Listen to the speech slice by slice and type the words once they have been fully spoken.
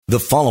The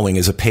following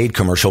is a paid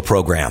commercial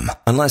program.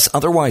 Unless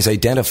otherwise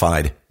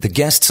identified, the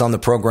guests on the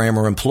program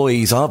are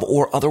employees of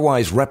or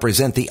otherwise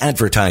represent the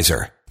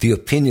advertiser. The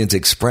opinions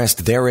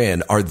expressed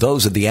therein are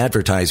those of the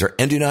advertiser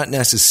and do not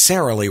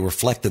necessarily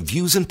reflect the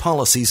views and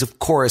policies of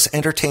Chorus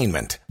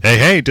Entertainment.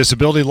 Hey,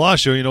 Disability Law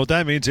Show. You know what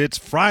that means? It's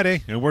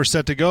Friday, and we're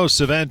set to go.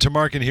 Sivan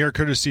Tamarkin here,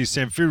 courtesy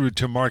Samfiru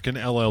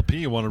Tamarkin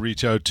LLP. You want to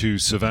reach out to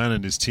Sivan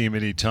and his team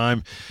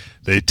anytime.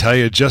 They tell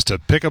you just to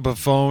pick up a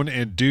phone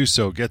and do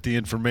so. Get the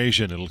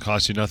information. It'll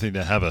cost you nothing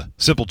to have a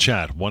simple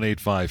chat.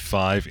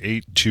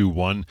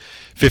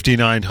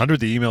 1-855-821-5900.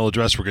 The email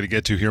address we're going to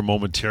get to here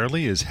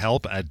momentarily is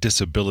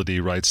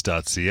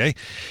help@disabilityrights.ca.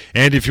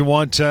 And if you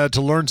want to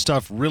learn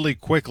stuff really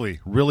quickly,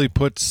 really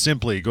put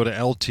simply, go to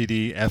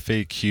ltdfaq.ca.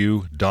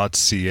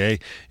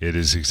 It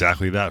is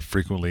exactly that.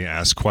 Frequently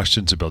asked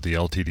questions about the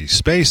LTD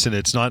space, and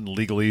it's not in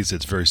legalese.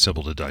 It's very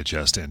simple to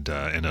digest and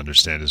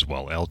understand as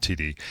well.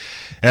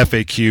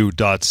 ltdfaq.ca.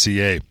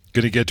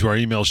 Going to get to our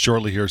emails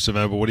shortly here,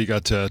 Sivan, but what do you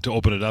got to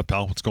open it up,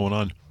 pal? What's going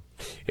on?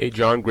 Hey,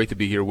 John, great to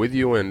be here with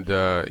you and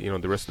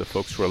the rest of the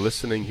folks who are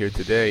listening here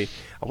today.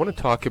 I want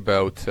to talk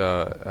about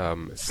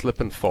slip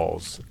and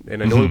falls.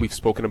 And I know we've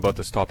spoken about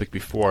this topic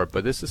before,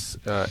 but this is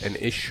an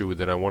issue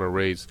that I want to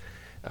raise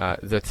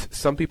that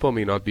some people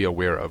may not be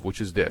aware of, which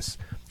is this.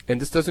 And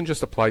this doesn't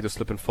just apply to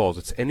slip and falls.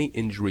 It's any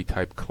injury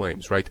type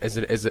claims, right? As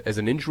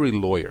an injury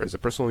lawyer, as a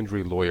personal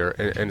injury lawyer,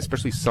 and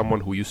especially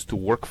someone who used to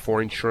work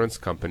for insurance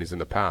companies in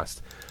the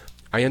past,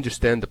 I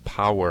understand the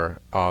power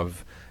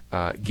of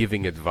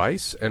giving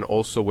advice, and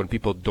also when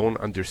people don't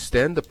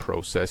understand the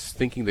process,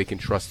 thinking they can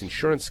trust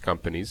insurance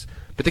companies,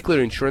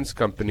 particularly insurance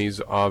companies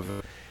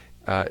of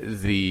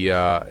the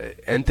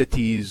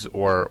entities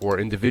or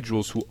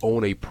individuals who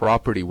own a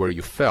property where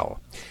you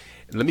fell.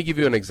 Let me give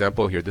you an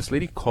example here. This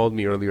lady called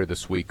me earlier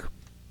this week.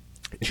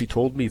 She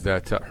told me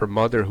that her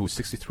mother, who's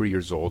 63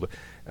 years old,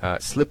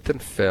 slipped and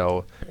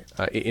fell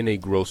in a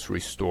grocery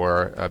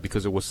store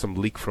because there was some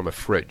leak from a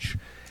fridge.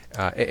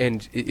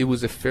 And it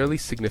was a fairly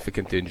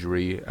significant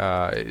injury.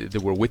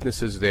 There were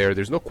witnesses there.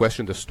 There's no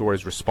question the store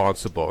is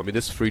responsible. I mean,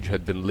 this fridge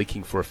had been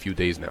leaking for a few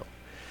days now.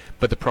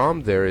 But the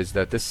problem there is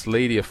that this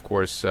lady, of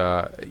course,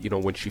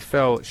 when she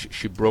fell,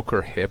 she broke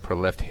her hip, her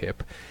left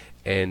hip.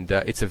 And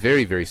it's a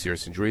very, very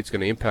serious injury. It's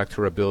going to impact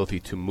her ability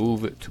to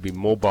move, to be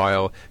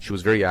mobile. She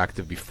was very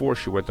active before.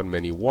 She went on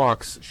many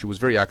walks. She was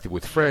very active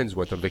with friends,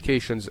 went on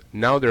vacations.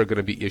 Now there are going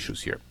to be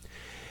issues here.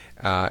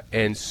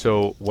 And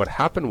so what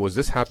happened was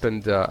this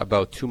happened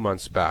about 2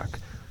 months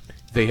back.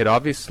 They had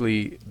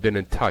obviously been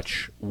in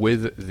touch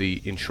with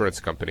the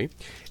insurance company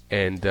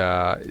and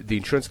the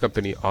insurance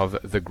company of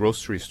the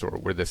grocery store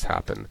where this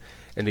happened.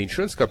 And the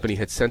insurance company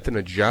had sent an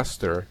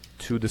adjuster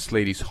to this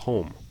lady's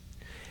home.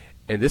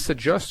 And this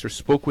adjuster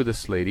spoke with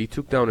this lady,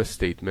 took down a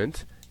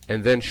statement,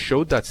 and then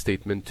showed that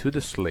statement to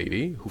this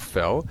lady who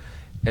fell.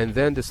 And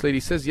then this lady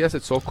says, yes,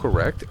 it's all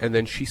correct. And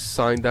then she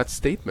signed that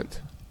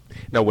statement.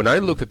 Now, when I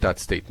looked at that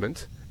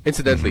statement,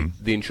 incidentally,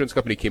 the insurance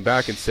company came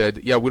back and said,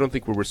 yeah, we don't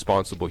think we're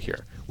responsible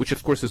here, which,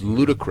 of course, is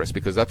ludicrous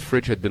because that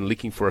fridge had been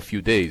leaking for a few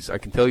days. I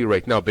can tell you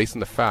right now, based on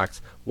the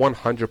facts,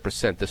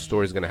 100% the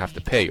store is going to have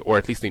to pay, or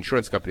at least the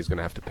insurance company is going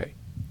to have to pay.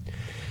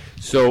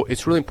 So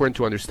it's really important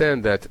to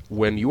understand that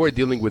when you are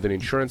dealing with an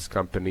insurance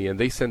company and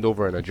they send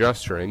over an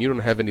adjuster and you don't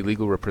have any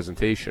legal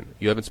representation,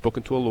 you haven't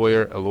spoken to a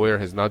lawyer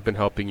has not been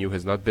helping you,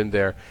 has not been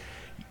there,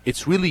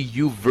 it's really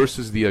you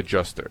versus the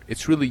adjuster.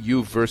 It's really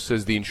you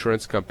versus the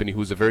insurance company,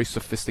 who's a very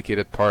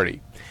sophisticated party.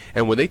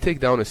 And when they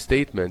take down a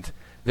statement,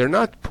 they're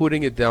not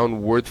putting it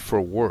down word for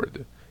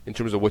word in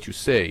terms of what you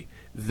say.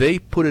 They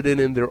put it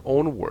in their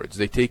own words.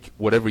 They take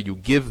whatever you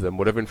give them,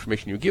 whatever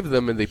information you give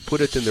them, and they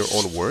put it in their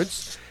own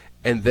words.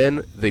 And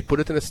then they put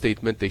it in a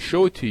statement, they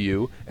show it to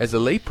you. As a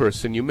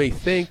layperson, you may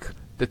think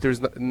that there's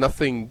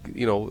nothing,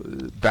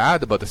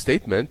 bad about the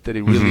statement, that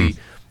it really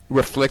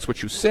reflects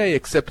what you say,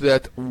 except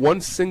that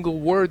one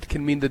single word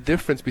can mean the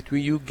difference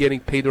between you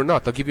getting paid or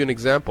not. I'll give you an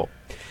example.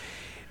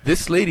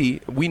 This lady,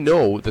 we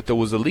know that there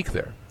was a leak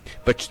there.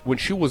 But when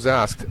she was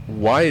asked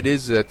why it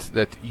is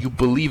that you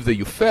believe that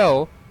you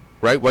fell,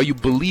 right, why you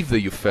believe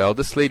that you fell,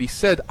 this lady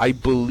said, I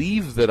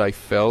believe that I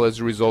fell as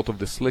a result of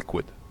this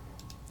liquid.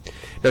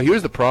 Now,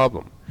 here's the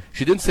problem.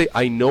 She didn't say,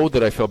 I know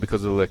that I fell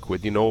because of the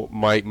liquid.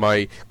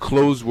 My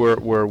clothes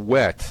were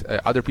wet.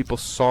 Other people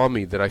saw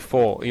me that I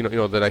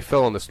that I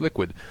fell on this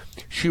liquid.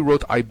 She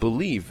wrote, I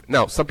believe.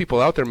 Now, some people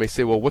out there may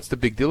say, well, what's the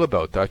big deal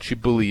about that? She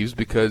believes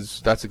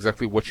because that's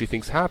exactly what she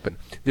thinks happened.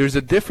 There's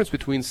a difference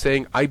between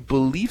saying, I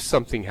believe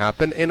something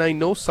happened and I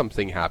know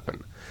something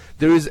happened.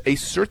 There is a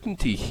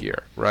certainty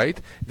here, right?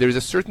 There's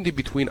a certainty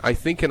between I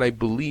think and I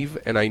believe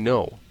and I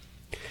know.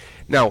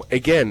 Now,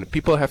 again,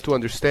 people have to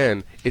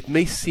understand, it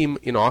may seem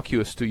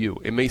innocuous to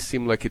you. It may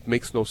seem like it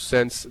makes no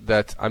sense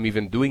that I'm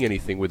even doing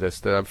anything with this,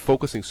 that I'm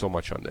focusing so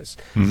much on this.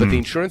 But the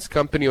insurance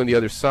company on the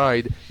other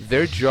side,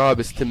 their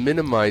job is to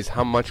minimize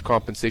how much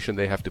compensation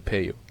they have to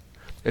pay you.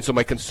 And so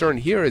my concern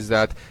here is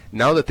that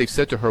now that they've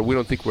said to her, we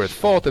don't think we're at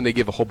fault, and they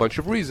give a whole bunch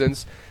of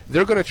reasons,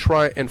 they're going to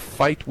try and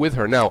fight with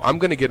her. Now, I'm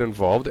going to get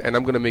involved, and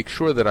I'm going to make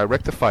sure that I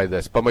rectify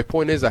this. But my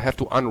point is I have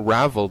to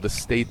unravel the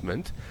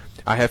statement.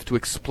 I have to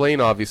explain,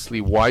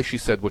 obviously, why she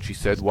said what she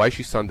said, why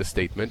she signed the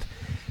statement.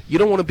 You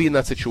don't want to be in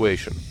that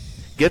situation.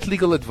 Get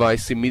legal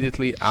advice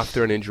immediately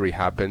after an injury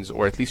happens,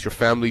 or at least your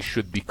family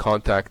should be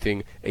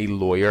contacting a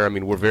lawyer. I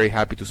mean, we're very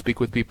happy to speak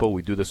with people.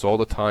 We do this all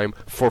the time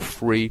for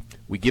free.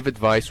 We give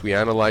advice. We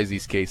analyze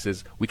these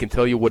cases. We can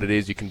tell you what it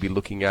is you can be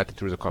looking at in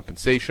terms of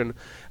compensation,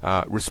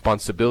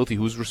 responsibility,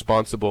 who's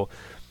responsible.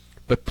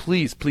 But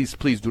please, please,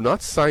 please do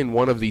not sign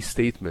one of these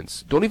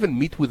statements. Don't even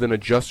meet with an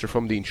adjuster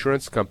from the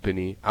insurance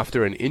company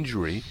after an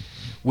injury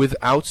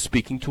without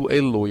speaking to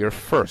a lawyer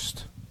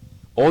first.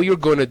 All you're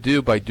going to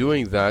do by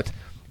doing that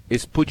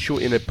is put you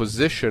in a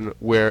position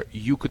where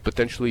you could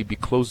potentially be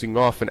closing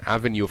off an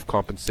avenue of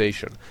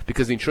compensation.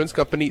 Because the insurance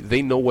company,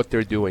 they know what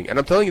they're doing. And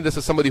I'm telling you this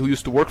as somebody who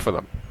used to work for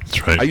them.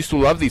 That's right. I used to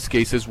love these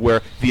cases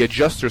where the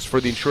adjusters for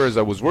the insurers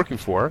I was working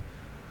for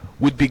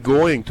would be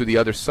going to the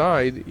other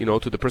side, you know,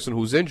 to the person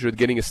who's injured,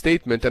 getting a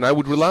statement, and I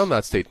would rely on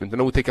that statement,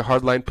 and I would take a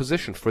hardline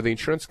position for the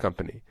insurance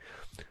company.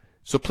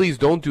 So please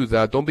don't do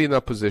that. Don't be in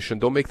that position.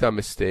 Don't make that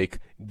mistake.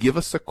 Give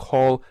us a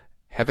call.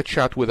 Have a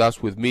chat with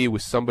us, with me,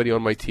 with somebody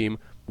on my team.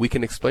 We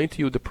can explain to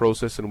you the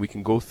process, and we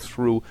can go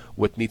through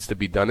what needs to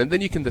be done, and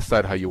then you can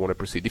decide how you want to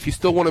proceed. If you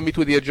still want to meet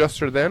with the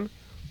adjuster then,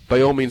 by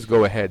all means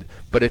go ahead,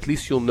 but at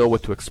least you'll know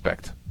what to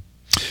expect.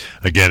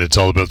 Again, it's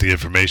all about the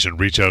information.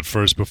 Reach out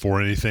first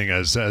before anything,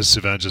 as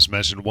Sivan just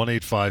mentioned,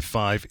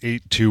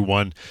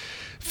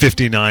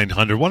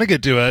 1-855-821-5900. Want to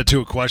get to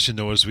a question,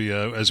 though, as we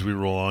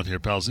roll on here,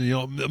 pals. You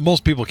know,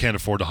 most people can't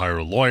afford to hire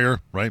a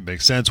lawyer, right?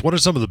 Makes sense. What are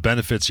some of the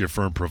benefits your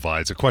firm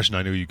provides? A question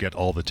I know you get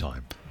all the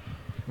time.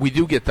 We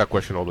do get that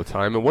question all the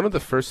time, and one of the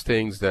first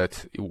things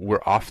that we're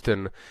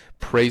often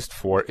praised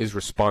for is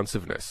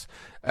responsiveness.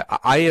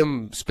 I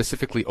am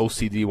specifically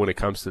OCD when it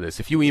comes to this.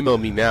 If you email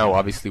me now,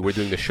 obviously we're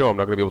doing the show, I'm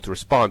not going to be able to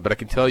respond, but I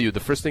can tell you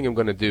the first thing I'm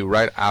going to do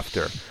right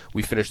after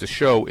we finish the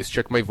show is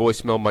check my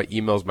voicemail, my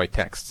emails, my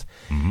texts.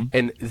 Mm-hmm.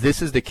 And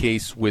this is the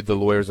case with the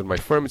lawyers in my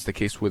firm. It's the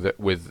case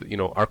with you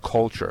know, our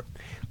culture.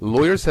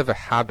 Lawyers have a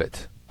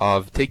habit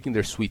of taking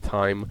their sweet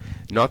time,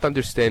 not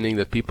understanding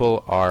that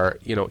people are,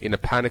 you know, in a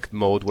panicked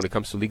mode when it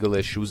comes to legal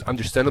issues,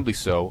 understandably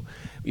so.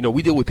 You know,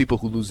 we deal with people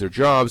who lose their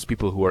jobs,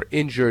 people who are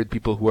injured,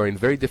 people who are in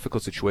very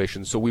difficult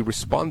situations, so we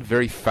respond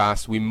very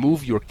fast. We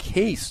move your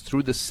case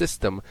through the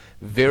system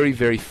very,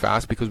 very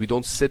fast because we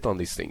don't sit on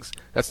these things.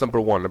 That's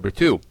number one. Number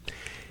two,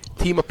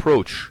 team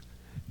approach.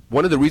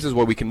 One of the reasons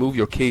why we can move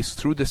your case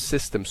through the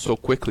system so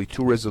quickly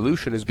to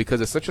resolution is because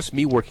it's not just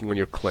me working on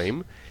your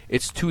claim.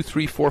 It's 2,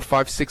 3, 4,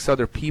 5, 6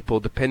 other people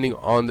depending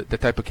on the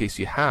type of case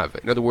you have.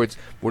 In other words,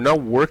 we're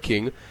not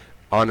working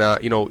on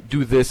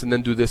do this and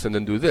then do this and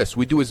then do this.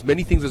 We do as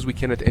many things as we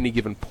can at any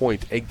given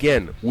point,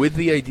 again, with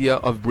the idea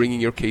of bringing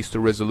your case to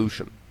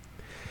resolution.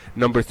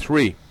 Number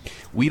 3,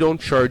 we don't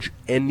charge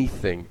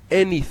anything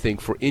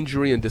for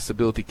injury and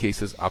disability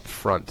cases up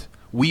front.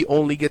 We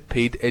only get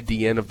paid at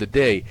the end of the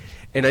day.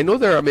 And I know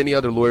there are many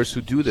other lawyers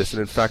who do this,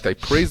 and in fact, I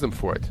praise them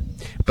for it.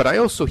 But I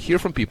also hear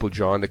from people,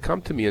 John, that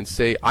come to me and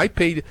say, I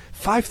paid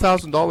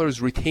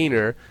 $5,000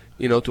 retainer,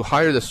 you know, to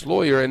hire this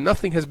lawyer, and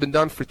nothing has been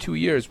done for 2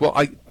 years. Well,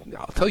 I'll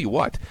tell you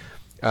what,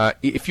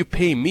 if you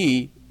pay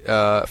me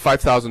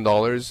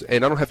 $5,000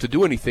 and I don't have to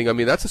do anything, I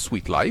mean, that's a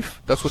sweet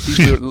life. That's what these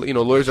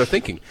lawyers are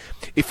thinking.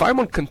 If I'm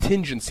on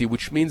contingency,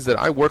 which means that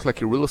I work like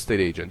a real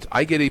estate agent,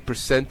 I get a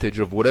percentage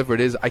of whatever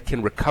it is I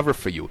can recover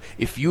for you.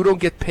 If you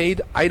don't get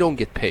paid, I don't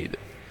get paid.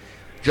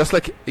 Just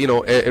like, you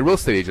know, a real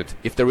estate agent.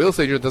 If the real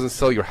estate agent doesn't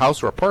sell your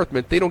house or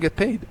apartment, they don't get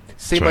paid.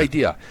 Same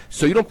idea.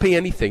 So you don't pay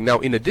anything. Now,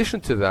 in addition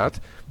to that,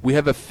 we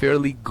have a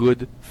fairly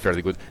good,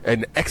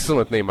 an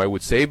excellent name, I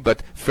would say,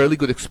 but fairly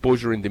good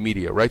exposure in the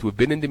media, right? We've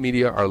been in the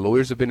media. Our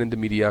lawyers have been in the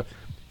media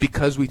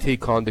because we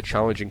take on the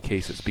challenging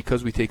cases,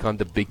 because we take on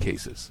the big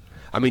cases.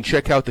 I mean,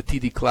 check out the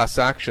TD class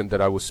action that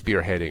I was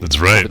spearheading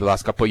over the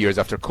last couple of years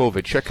after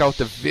COVID. Check out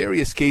the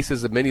various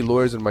cases that many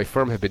lawyers in my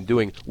firm have been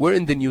doing. We're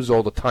in the news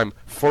all the time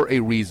for a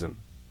reason.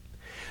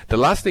 The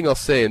last thing I'll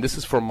say, and this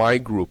is for my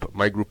group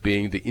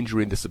being the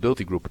injury and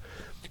disability group,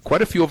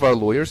 quite a few of our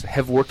lawyers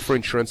have worked for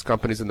insurance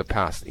companies in the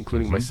past,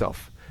 including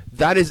myself.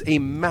 That is a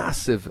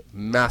massive,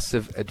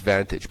 massive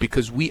advantage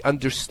because we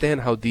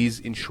understand how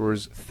these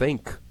insurers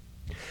think.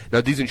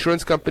 Now, these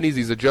insurance companies,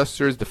 these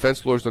adjusters,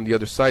 defense lawyers on the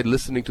other side,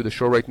 listening to the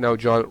show right now,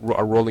 John,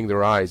 are rolling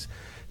their eyes.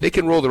 They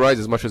can roll their eyes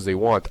as much as they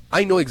want.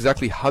 I know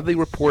exactly how they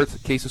report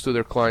cases to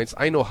their clients.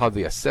 I know how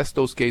they assess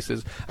those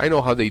cases. I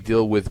know how they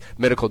deal with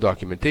medical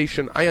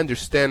documentation. I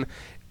understand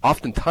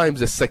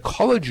oftentimes the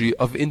psychology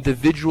of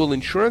individual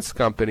insurance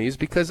companies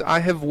because I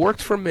have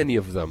worked for many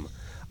of them.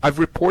 I've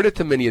reported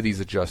to many of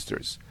these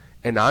adjusters.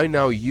 And I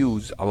now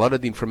use a lot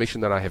of the information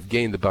that I have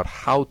gained about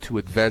how to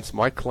advance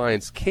my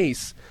client's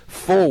case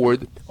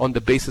forward on the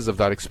basis of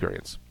that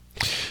experience.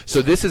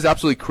 So this is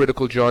absolutely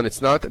critical, John.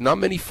 It's not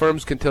many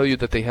firms can tell you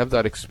that they have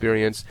that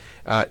experience,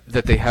 that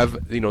they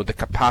have the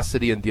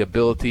capacity and the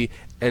ability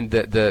and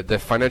the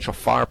financial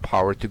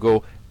firepower to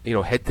go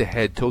head to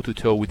head, toe to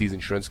toe with these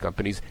insurance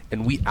companies,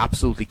 and we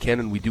absolutely can,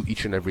 and we do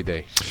each and every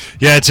day.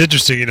 Yeah, it's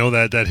interesting,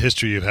 that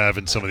history you have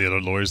in some of the other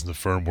lawyers in the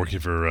firm working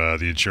for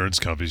the insurance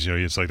companies.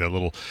 It's like that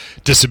little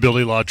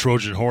disability law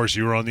Trojan horse.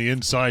 You were on the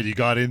inside, you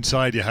got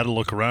inside, you had to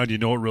look around, you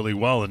know it really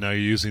well, and now you're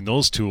using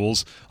those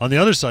tools on the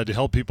other side to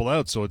help people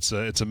out. So it's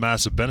a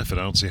massive benefit.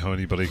 I don't see how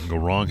anybody can go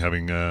wrong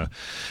having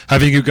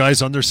you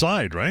guys on their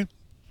side, right?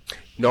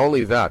 Not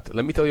only that,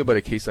 let me tell you about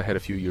a case I had a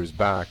few years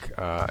back,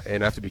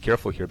 and I have to be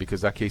careful here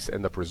because that case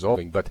ended up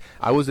resolving. But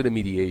I was in a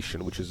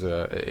mediation, which is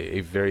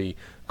a very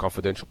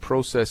confidential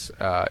process.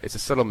 It's a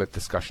settlement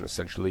discussion,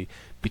 essentially,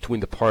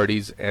 between the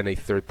parties and a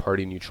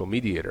third-party neutral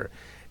mediator.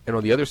 And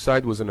on the other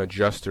side was an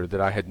adjuster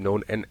that I had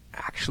known and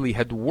actually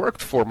had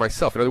worked for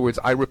myself. In other words,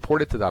 I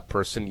reported to that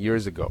person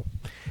years ago.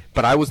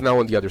 But I was now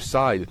on the other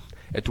side.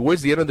 And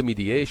towards the end of the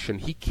mediation,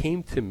 he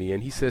came to me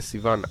and he says,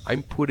 Sivan,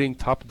 I'm putting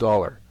top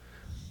dollar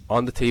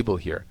on the table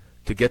here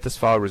to get this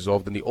file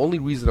resolved, and the only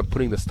reason I'm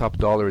putting this top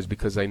dollar is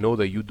because I know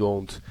that you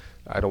don't,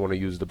 I don't want to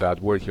use the bad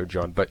word here,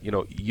 John, but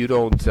you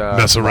don't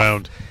mess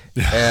around.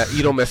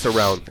 You don't mess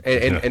around,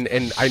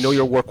 and I know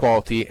your work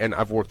quality, and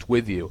I've worked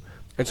with you.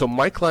 And so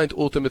my client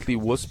ultimately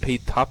was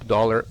paid top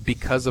dollar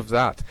because of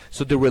that.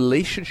 So the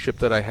relationship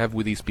that I have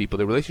with these people,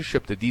 the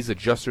relationship that these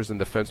adjusters and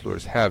defense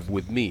lawyers have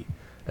with me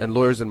and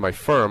lawyers in my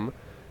firm,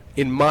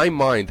 in my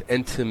mind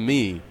and to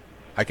me,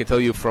 I can tell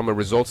you from a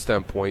result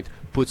standpoint,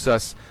 puts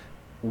us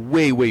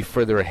way, way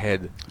further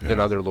ahead than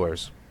other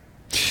lawyers.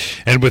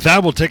 And with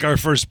that, we'll take our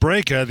first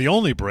break, the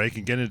only break,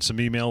 and get into some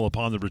email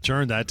upon the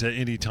return. That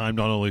any time,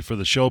 not only for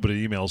the show, but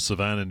email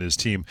Sivan and his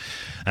team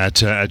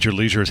at your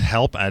leisure.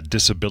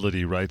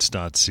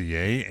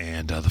 help@disabilityrights.ca,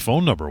 and the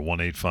phone number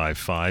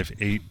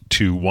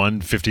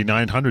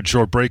 1-855-821-5900.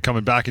 Short break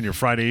coming back in your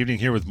Friday evening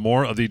here with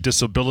more of the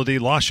Disability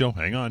Law Show.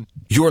 Hang on.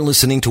 You're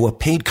listening to a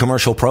paid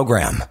commercial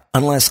program.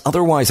 Unless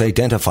otherwise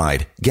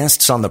identified,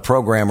 guests on the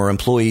program are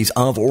employees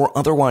of or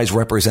otherwise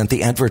represent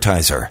the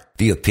advertiser.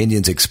 The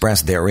opinions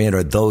expressed therein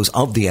are those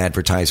of the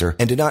advertiser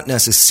and do not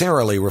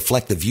necessarily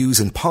reflect the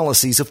views and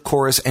policies of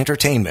Chorus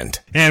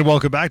Entertainment. And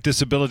welcome back,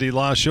 Disability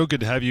Law Show.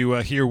 Good to have you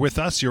here with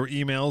us. Your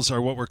emails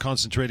are what we're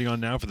concentrating on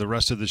now for the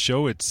rest of the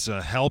show. It's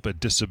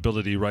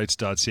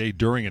help@disabilityrights.ca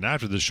during and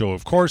after the show,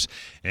 of course.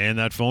 And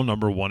that phone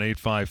number,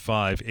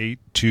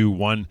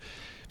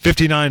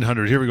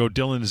 1-855-821-5900. Here we go.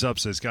 Dylan is up.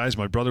 Says, guys,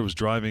 my brother was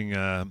driving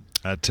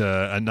at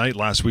a night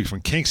last week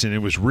from Kingston.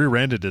 It was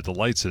rear-ended at the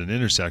lights at an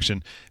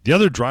intersection. The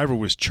other driver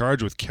was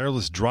charged with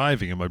careless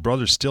driving, and my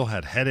brother still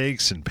had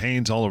headaches and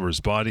pains all over his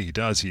body. He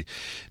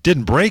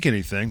didn't break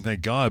anything,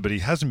 thank God, but he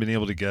hasn't been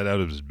able to get out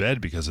of his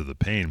bed because of the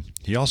pain.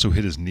 He also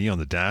hit his knee on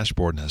the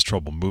dashboard and has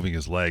trouble moving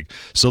his leg.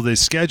 So they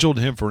scheduled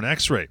him for an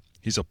x-ray.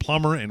 He's a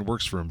plumber and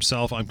works for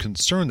himself. I'm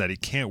concerned that he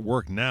can't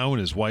work now,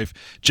 and his wife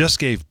just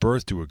gave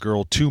birth to a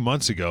girl 2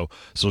 months ago,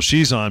 so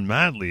she's on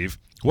mat leave.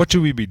 What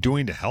should we be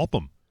doing to help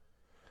him?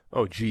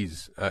 Oh,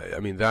 geez.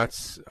 I mean,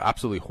 that's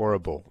absolutely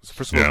horrible. So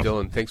first of all,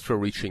 Dylan, thanks for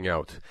reaching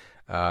out.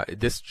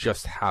 This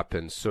just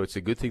happened, so it's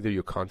a good thing that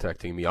you're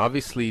contacting me.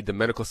 Obviously, the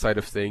medical side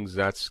of things,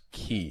 that's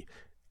key.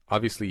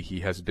 Obviously, he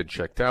has been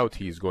checked out.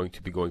 He's going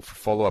to be going for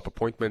follow-up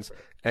appointments,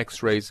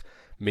 x-rays,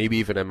 maybe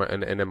even an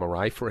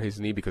MRI for his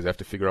knee because I have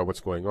to figure out what's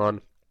going on.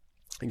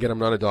 Again, I'm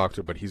not a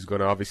doctor, but he's going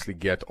to obviously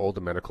get all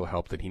the medical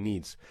help that he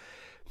needs.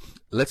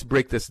 Let's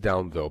break this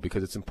down, though,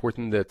 because it's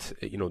important that,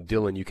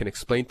 Dylan, you can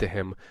explain to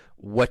him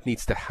what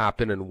needs to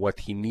happen and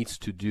what he needs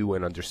to do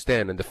and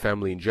understand, and the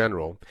family in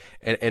general.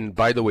 And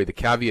by the way, the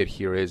caveat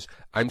here is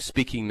I'm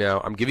speaking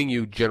now, I'm giving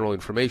you general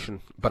information,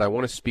 but I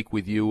want to speak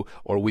with you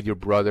or with your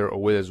brother or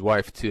with his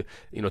wife to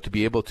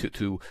be able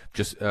to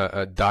just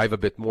dive a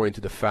bit more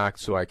into the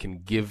facts so I can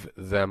give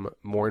them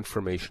more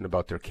information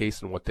about their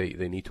case and what they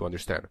need to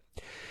understand.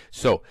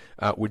 So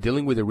we're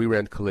dealing with a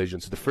rear-end collision.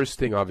 So the first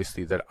thing,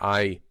 obviously, that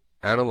I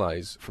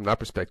analyze from that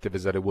perspective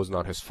is that it was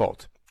not his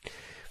fault.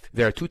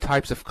 There are two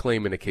types of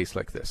claim in a case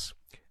like this.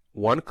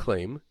 One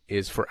claim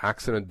is for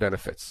accident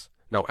benefits.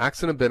 Now,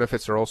 accident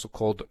benefits are also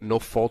called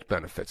no-fault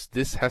benefits.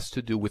 This has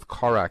to do with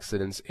car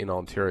accidents in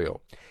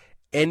Ontario.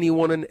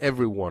 Anyone and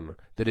everyone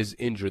that is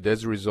injured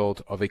as a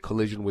result of a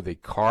collision with a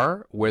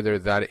car, whether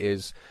that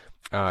is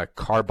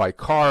car by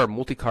car,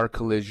 multi-car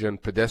collision,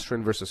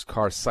 pedestrian versus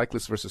car,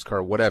 cyclist versus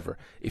car, whatever.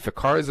 If a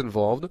car is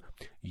involved,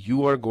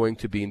 you are going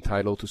to be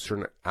entitled to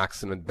certain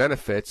accident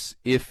benefits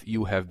if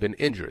you have been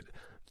injured.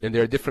 And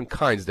there are different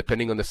kinds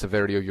depending on the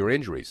severity of your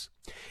injuries.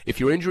 If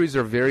your injuries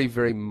are very,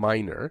 very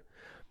minor,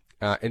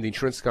 and the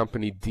insurance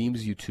company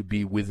deems you to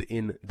be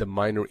within the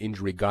minor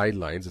injury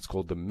guidelines, it's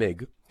called the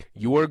MIG,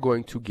 you are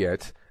going to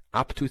get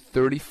up to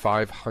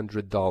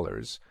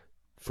 $3,500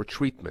 for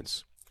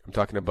treatments. I'm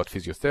talking about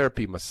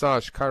physiotherapy,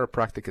 massage,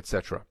 chiropractic,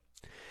 etc.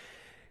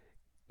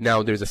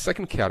 Now, there's a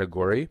second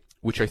category,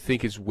 which I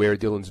think is where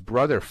Dylan's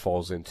brother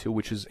falls into,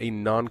 which is a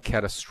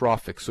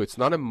non-catastrophic. So it's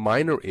not a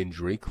minor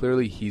injury.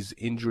 Clearly, he's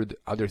injured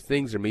other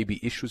things. There may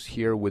be issues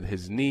here with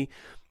his knee,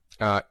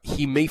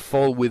 he may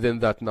fall within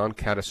that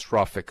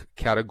non-catastrophic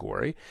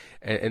category,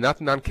 and that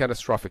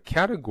non-catastrophic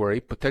category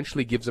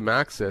potentially gives him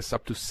access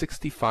up to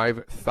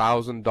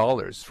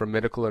 $65,000 for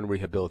medical and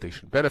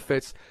rehabilitation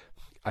benefits,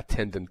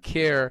 attendant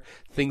care,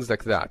 things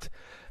like that.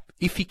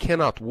 If he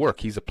cannot work,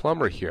 he's a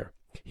plumber here,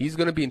 he's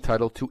going to be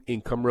entitled to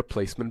income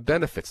replacement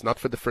benefits, not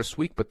for the first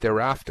week, but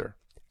thereafter,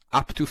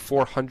 up to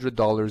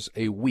 $400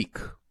 a week.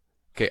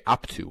 Okay,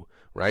 up to,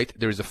 right?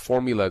 There's a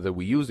formula that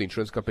we use, the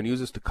insurance company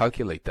uses to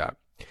calculate that.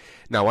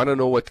 Now, I don't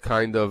know what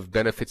kind of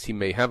benefits he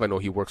may have. I know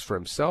he works for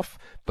himself,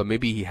 but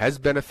maybe he has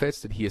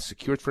benefits that he has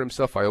secured for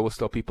himself. I always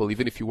tell people,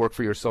 even if you work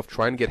for yourself,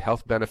 try and get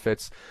health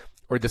benefits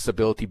or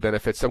disability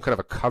benefits, some kind of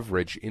a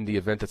coverage in the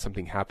event that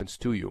something happens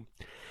to you.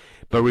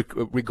 But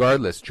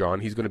regardless,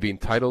 John, he's going to be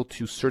entitled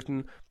to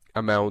certain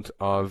amount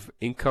of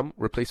income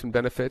replacement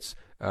benefits,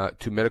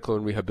 to medical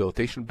and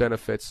rehabilitation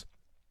benefits.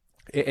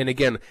 And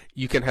again,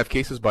 you can have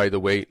cases, by the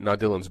way, not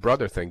Dylan's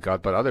brother, thank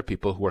God, but other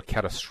people who are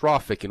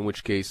catastrophic, in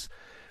which case,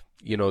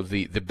 you know,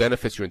 the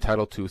benefits you're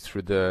entitled to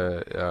through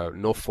the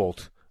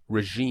no-fault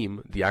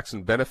regime, the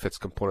accident benefits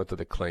component of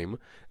the claim,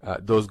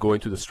 those go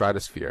into the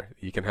stratosphere.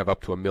 You can have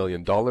up to $1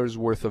 million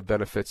worth of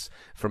benefits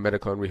for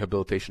medical and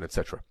rehabilitation,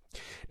 etc.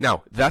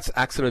 Now, that's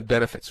accident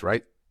benefits,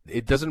 right?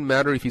 It doesn't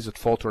matter if he's at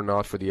fault or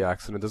not for the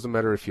accident. It doesn't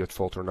matter if you're at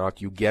fault or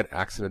not. You get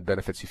accident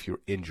benefits if you're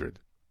injured.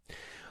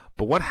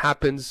 But what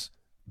happens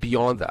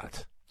beyond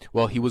that?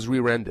 Well, he was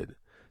rear-ended.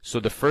 So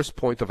the first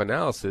point of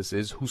analysis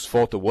is whose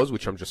fault it was,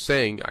 which I just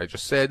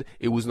said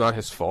it was not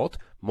his fault.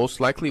 Most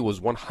likely it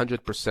was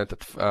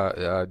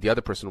 100% the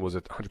other person was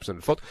at 100%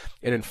 at fault.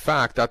 And in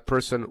fact, that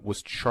person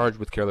was charged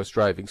with careless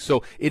driving.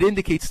 So it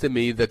indicates to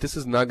me that this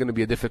is not going to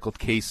be a difficult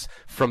case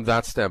from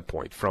that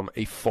standpoint, from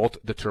a fault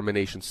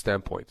determination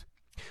standpoint.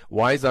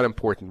 Why is that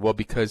important? Well,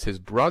 because his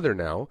brother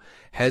now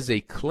has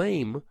a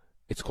claim,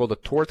 it's called a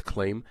tort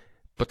claim,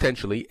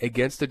 potentially,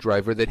 against the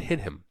driver that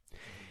hit him.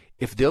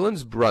 If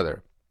Dylan's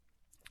brother,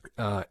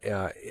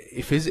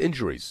 if his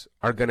injuries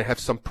are going to have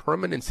some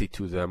permanency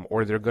to them,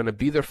 or they're going to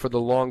be there for the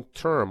long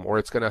term, or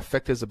it's going to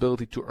affect his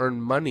ability to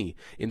earn money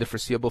in the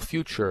foreseeable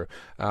future,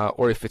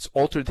 or if it's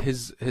altered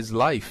his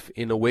life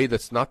in a way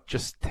that's not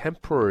just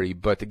temporary,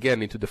 but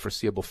again into the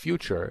foreseeable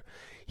future,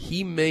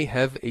 he may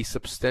have a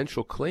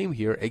substantial claim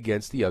here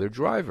against the other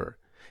driver.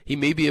 He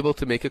may be able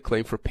to make a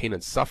claim for pain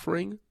and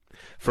suffering,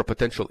 for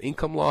potential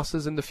income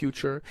losses in the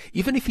future.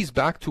 Even if he's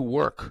back to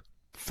work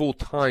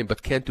full-time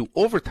but can't do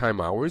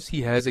overtime hours,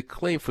 he has a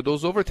claim for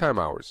those overtime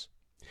hours.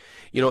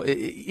 You know,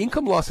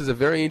 income loss is a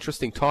very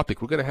interesting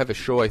topic. We're going to have a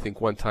show, I think,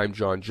 one time,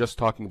 John, just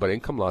talking about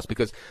income loss,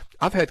 because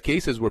I've had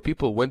cases where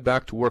people went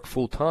back to work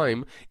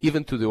full-time,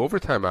 even to the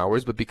overtime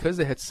hours, but because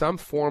they had some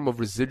form of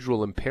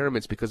residual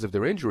impairments because of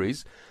their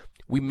injuries,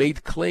 we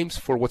made claims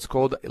for what's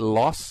called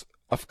loss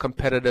of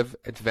competitive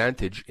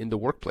advantage in the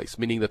workplace,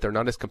 meaning that they're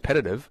not as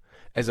competitive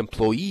as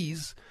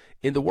employees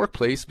in the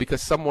workplace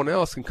because someone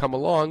else can come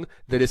along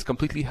that is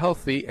completely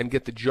healthy and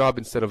get the job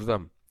instead of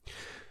them.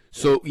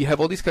 So you have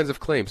all these kinds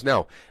of claims.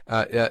 Now,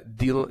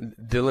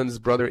 Dylan's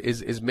brother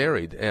is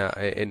married,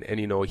 and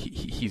you know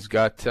he's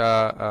got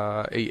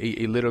a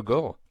little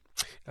girl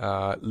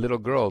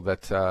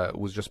that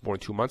was just born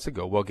 2 months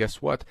ago. Well,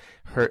 guess what?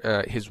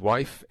 His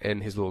wife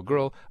and his little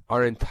girl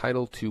are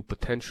entitled to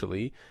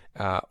potentially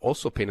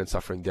also pain and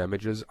suffering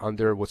damages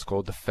under what's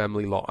called the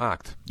Family Law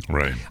Act.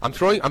 Right. I'm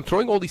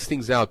throwing all these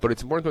things out, but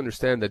it's important to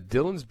understand that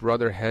Dylan's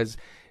brother has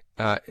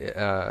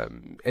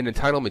an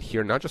entitlement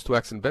here, not just to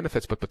accident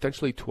benefits, but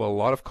potentially to a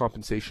lot of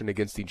compensation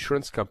against the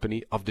insurance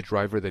company of the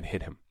driver that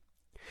hit him.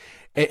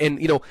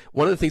 And you know,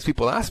 one of the things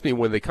people ask me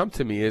when they come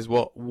to me is,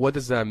 well, what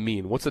does that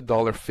mean? What's a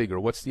dollar figure?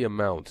 What's the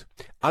amount?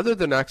 Other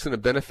than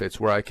accident benefits,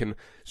 where I can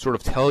sort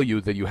of tell you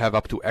that you have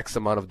up to X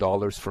amount of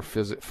dollars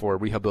for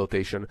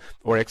rehabilitation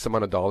or X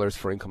amount of dollars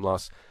for income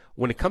loss,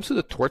 when it comes to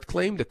the tort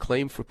claim, the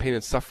claim for pain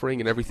and suffering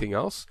and everything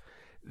else,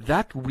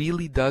 that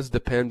really does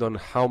depend on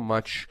how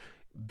much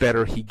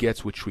better he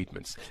gets with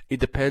treatments. It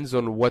depends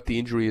on what the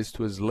injury is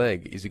to his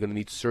leg. Is he going to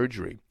need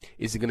surgery?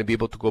 Is he going to be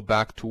able to go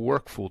back to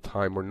work full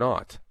time or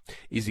not?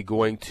 Is he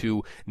going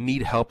to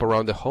need help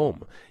around the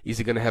home? Is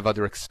he going to have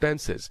other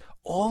expenses?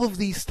 All of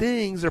these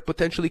things are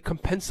potentially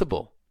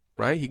compensable,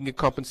 right? He can get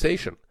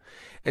compensation.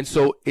 And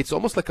so it's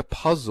almost like a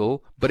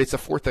puzzle, but it's a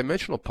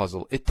fourth-dimensional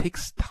puzzle. It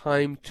takes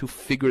time to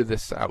figure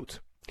this out.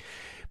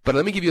 But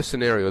let me give you a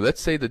scenario.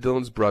 Let's say that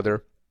Dylan's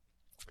brother,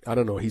 I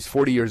don't know, he's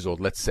 40 years old,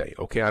 let's say.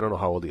 Okay, I don't know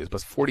how old he is,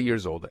 but 40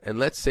 years old. And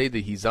let's say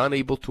that he's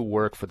unable to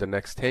work for the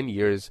next 10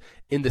 years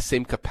in the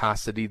same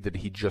capacity that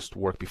he just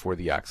worked before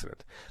the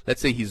accident. Let's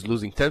say he's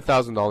losing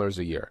 $10,000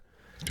 a year.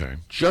 Okay.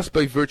 Just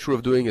by virtue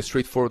of doing a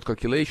straightforward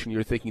calculation,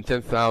 you're thinking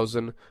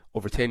 10,000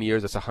 over 10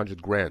 years, that's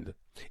 $100,000.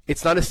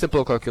 It's not a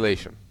simple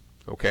calculation.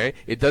 Okay?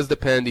 It does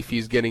depend if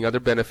he's getting other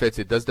benefits.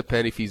 It does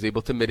depend if he's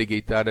able to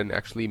mitigate that and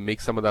actually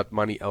make some of that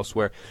money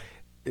elsewhere.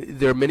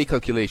 There are many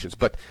calculations,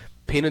 but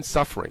pain and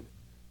suffering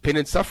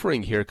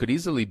here could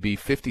easily be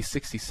 $50,000,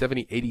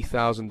 $60,000, $70,000,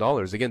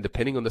 $80,000. Again,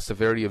 depending on the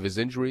severity of his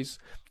injuries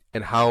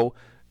and how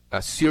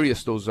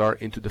serious those are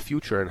into the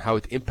future and how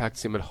it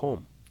impacts him at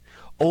home.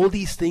 All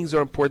these things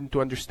are important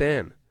to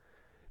understand.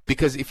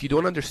 Because if you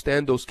don't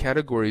understand those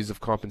categories of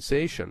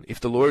compensation, if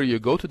the lawyer you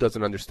go to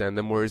doesn't understand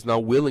them or is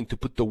not willing to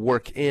put the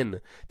work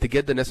in to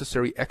get the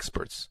necessary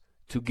experts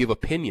to give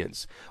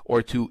opinions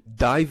or to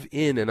dive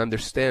in and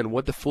understand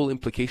what the full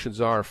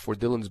implications are for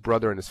Dylan's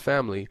brother and his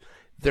family,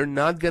 they're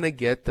not going to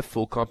get the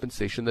full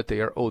compensation that they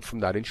are owed from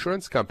that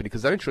insurance company,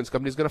 because that insurance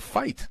company is going to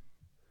fight.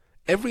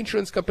 Every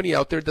insurance company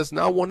out there does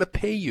not want to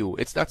pay you.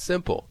 It's that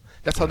simple.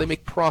 That's how they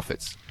make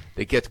profits.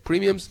 They get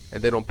premiums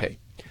and they don't pay.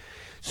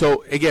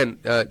 So again,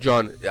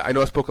 John, I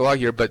know I spoke a lot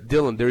here, but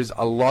Dylan, there is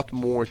a lot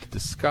more to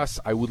discuss.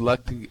 I would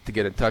like to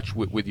get in touch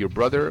with your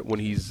brother when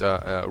he's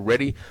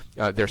ready.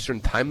 There are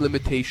certain time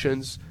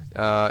limitations.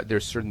 There are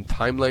certain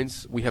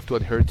timelines we have to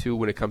adhere to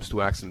when it comes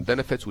to accident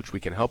benefits, which we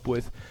can help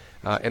with.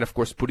 And of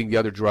course, putting the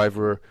other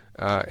driver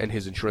and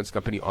his insurance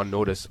company on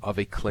notice of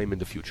a claim in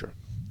the future.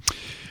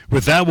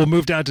 With that, we'll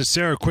move down to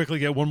Sarah. Quickly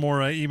get one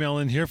more email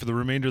in here for the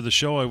remainder of the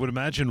show. I would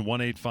imagine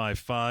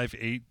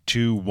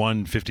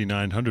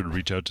 1-855-821-5900.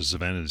 Reach out to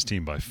Savannah and his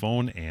team by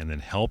phone, and then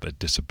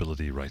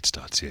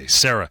help@disabilityrights.ca.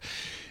 Sarah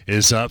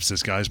is up.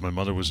 Says, guys, my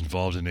mother was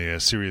involved in a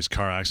serious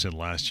car accident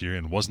last year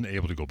and wasn't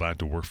able to go back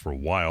to work for a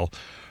while.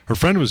 Her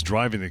friend was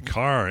driving the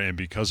car, and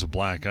because of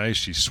black ice,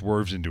 she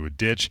swerved into a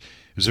ditch.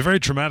 It was very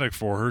traumatic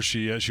for her.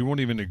 She won't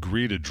even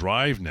agree to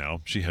drive now.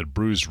 She had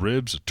bruised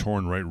ribs, a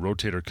torn right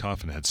rotator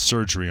cuff, and had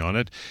surgery on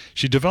it.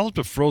 She developed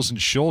a frozen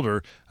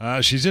shoulder.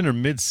 She's in her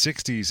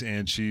mid-60s,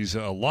 and she's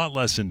a lot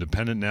less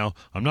independent now.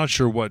 I'm not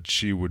sure what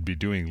she would be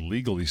doing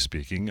legally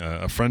speaking.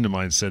 A friend of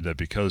mine said that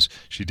because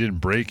she didn't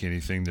break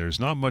anything, there's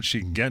not much she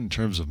can get in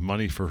terms of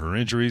money for her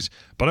injuries.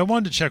 But I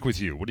wanted to check with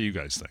you. What do you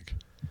guys think?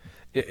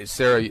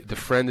 Sarah, the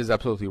friend is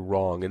absolutely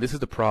wrong, and this is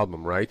the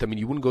problem, right? I mean,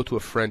 you wouldn't go to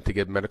a friend to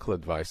get medical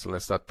advice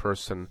unless that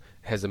person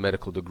has a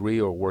medical degree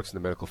or works in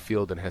the medical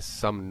field and has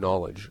some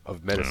knowledge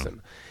of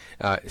medicine.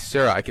 Yeah.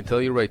 Sarah, I can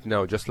tell you right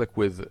now, just like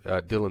with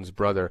Dylan's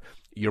brother,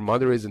 your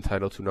mother is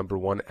entitled to, number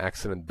one,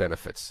 accident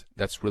benefits.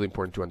 That's really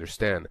important to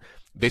understand.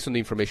 Based on the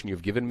information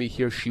you've given me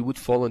here, she would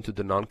fall into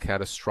the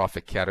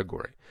non-catastrophic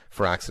category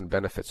for accident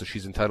benefits. So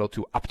she's entitled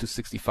to up to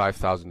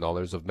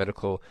 $65,000 of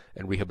medical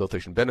and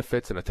rehabilitation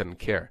benefits and attendant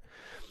care.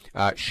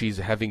 She's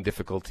having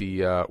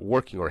difficulty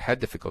working or had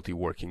difficulty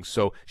working,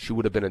 so she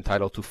would have been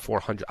entitled to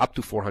up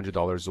to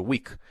 $400 a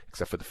week,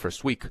 except for the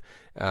first week.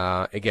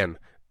 Again,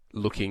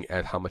 looking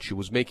at how much she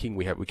was making,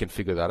 we can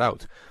figure that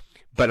out.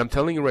 But I'm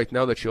telling you right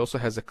now that she also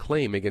has a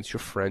claim against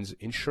your friend's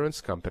insurance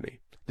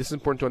company. This is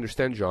important to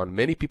understand, John.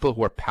 Many people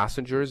who are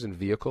passengers in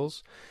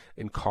vehicles,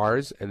 in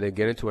cars, and they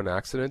get into an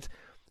accident,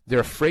 they're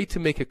afraid to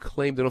make a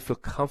claim. They don't feel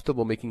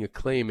comfortable making a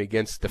claim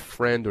against the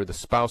friend or the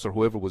spouse or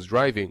whoever was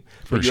driving.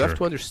 But you have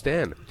to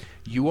understand,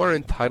 you are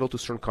entitled to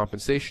certain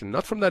compensation,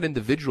 not from that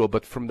individual,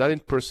 but from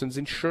that person's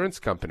insurance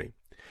company.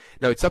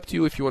 Now, it's up to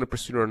you if you want to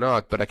pursue it or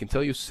not, but I can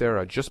tell you,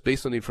 Sarah, just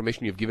based on the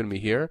information you've given me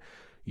here,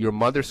 your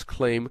mother's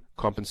claim,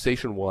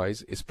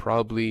 compensation-wise, is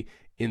probably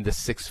in the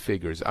six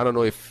figures. I don't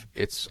know if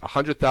it's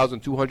 100,000,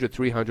 200,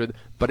 300,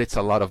 but it's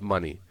a lot of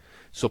money.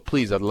 So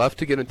please, I'd love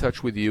to get in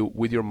touch with you,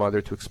 with your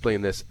mother, to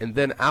explain this. And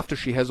then after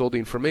she has all the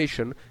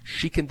information,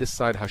 she can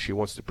decide how she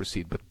wants to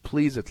proceed. But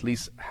please at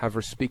least have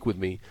her speak with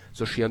me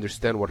so she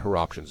understands what her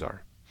options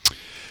are.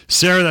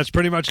 Sarah, that's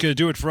pretty much going to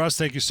do it for us.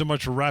 Thank you so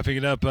much for wrapping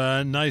it up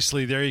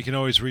nicely there. You can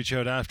always reach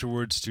out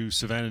afterwards to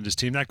Savannah and his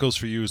team. That goes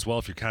for you as well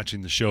if you're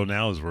catching the show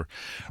now as we're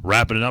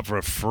wrapping it up for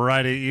a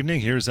Friday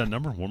evening. Here's that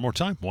number one more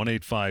time,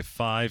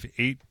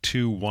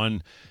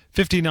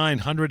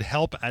 1-855-821-5900,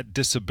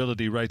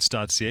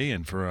 help@disabilityrights.ca.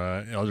 And for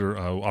other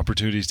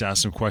opportunities to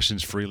ask some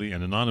questions freely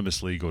and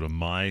anonymously, go to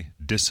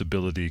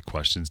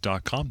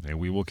mydisabilityquestions.com. And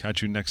we will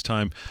catch you next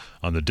time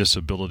on the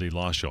Disability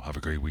Law Show. Have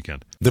a great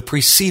weekend. The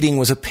preceding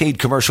was a paid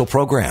commercial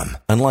program.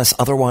 Unless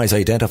otherwise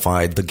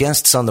identified, the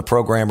guests on the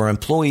program are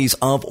employees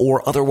of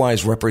or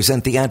otherwise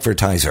represent the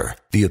advertiser.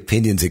 The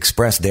opinions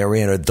expressed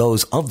therein are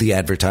those of the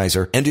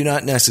advertiser and do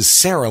not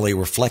necessarily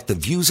reflect the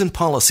views and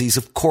policies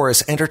of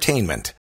Chorus Entertainment.